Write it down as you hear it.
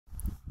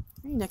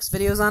Next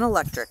video's on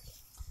electric.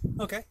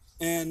 Okay,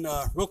 and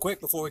real quick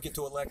before we get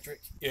to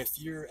electric, if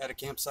you're at a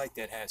campsite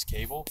that has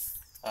cable,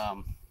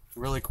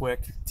 really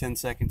quick, 10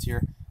 seconds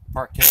here,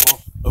 park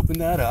cable, open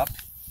that up.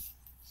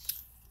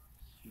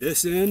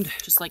 This end,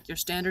 Just like your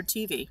standard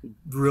TV.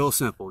 real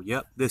simple.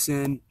 Yep, this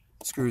end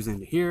screws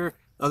into here,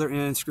 other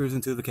end screws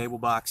into the cable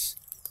box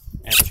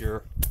at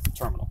your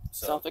terminal.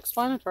 So,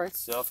 Self-explanatory.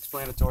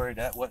 self-explanatory,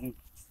 that wasn't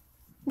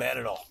bad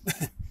at all.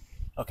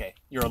 Okay,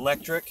 your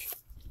electric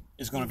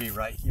is going to be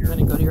right here. I'm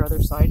going to go to your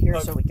other side here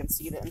Okay. so we can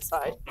see the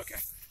inside. Okay.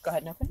 Go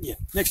ahead, Nathan. Yeah,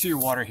 next to your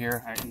water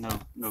here.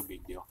 No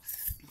big deal.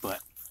 But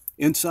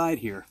inside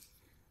here,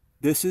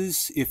 this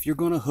is if you're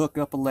going to hook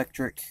up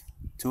electric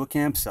to a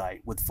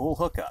campsite with full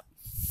hookup.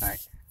 All right,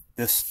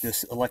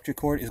 this electric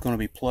cord is going to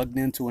be plugged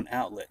into an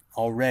outlet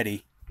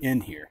already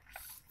in here.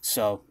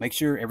 So make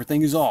sure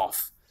everything is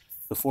off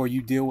before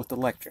you deal with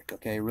electric.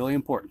 Okay, really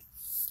important.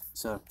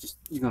 So just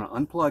you're going to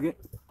unplug it,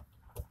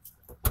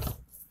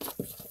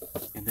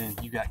 and then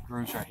you got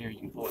grooves right here. You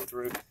can pull it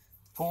through.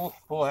 Pull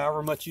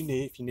however much you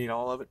need. If you need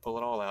all of it, pull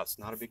it all out. It's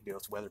not a big deal.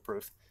 It's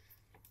weatherproof.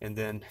 And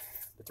then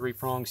the 3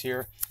 prongs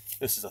here.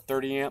 This is a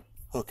 30 amp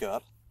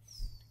hookup.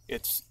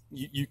 It's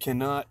you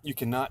cannot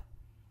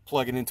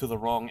plug it into the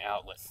wrong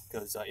outlet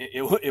because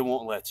it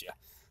won't let you.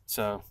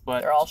 So,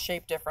 but They're all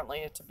shaped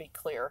differently, to be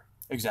clear.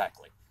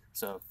 exactly.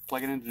 So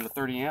plug it into the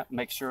 30 amp.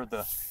 Make sure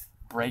the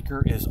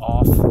breaker is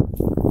off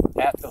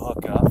at the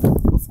hookup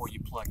before you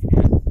plug it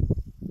in.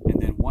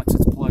 And then once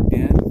it's plugged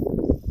in,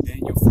 then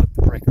you'll flip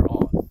the breaker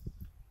on.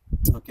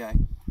 Okay,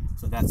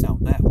 so that's how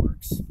that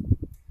works.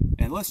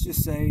 And let's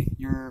just say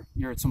you're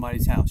at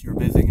somebody's house, you're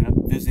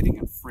visiting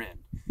a friend,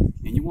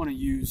 and you want to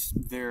use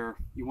their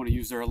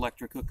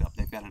electric hookup.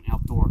 They've got an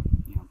outdoor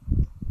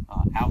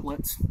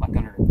outlets like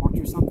under a porch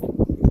or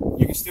something.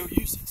 You can still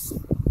use this.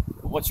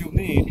 But what you'll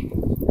need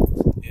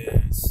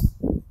is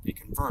a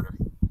converter.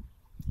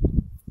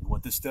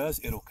 What this does,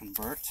 it'll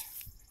convert.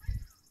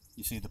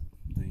 You see the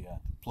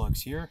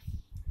plugs here.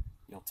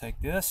 You'll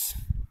take this,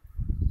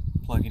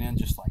 plug it in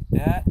just like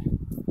that.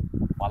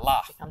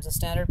 Voila! Becomes a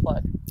standard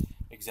plug.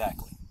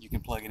 Exactly. You can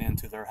plug it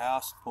into their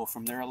house, pull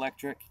from their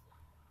electric.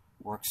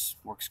 Works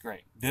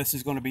great. This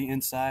is going to be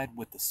inside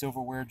with the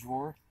silverware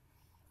drawer,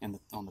 and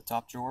on the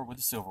top drawer with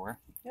the silverware.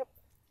 Yep.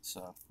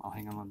 So I'll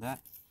hang on to that.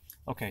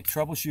 Okay,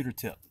 troubleshooter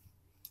tip.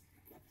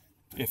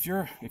 If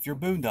you're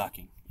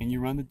boondocking and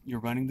you're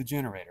running the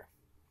generator,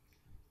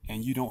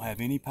 and you don't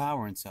have any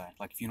power inside,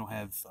 like if you don't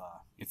have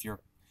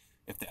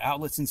if the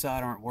outlets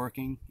inside aren't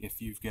working,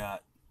 if you've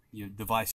got devices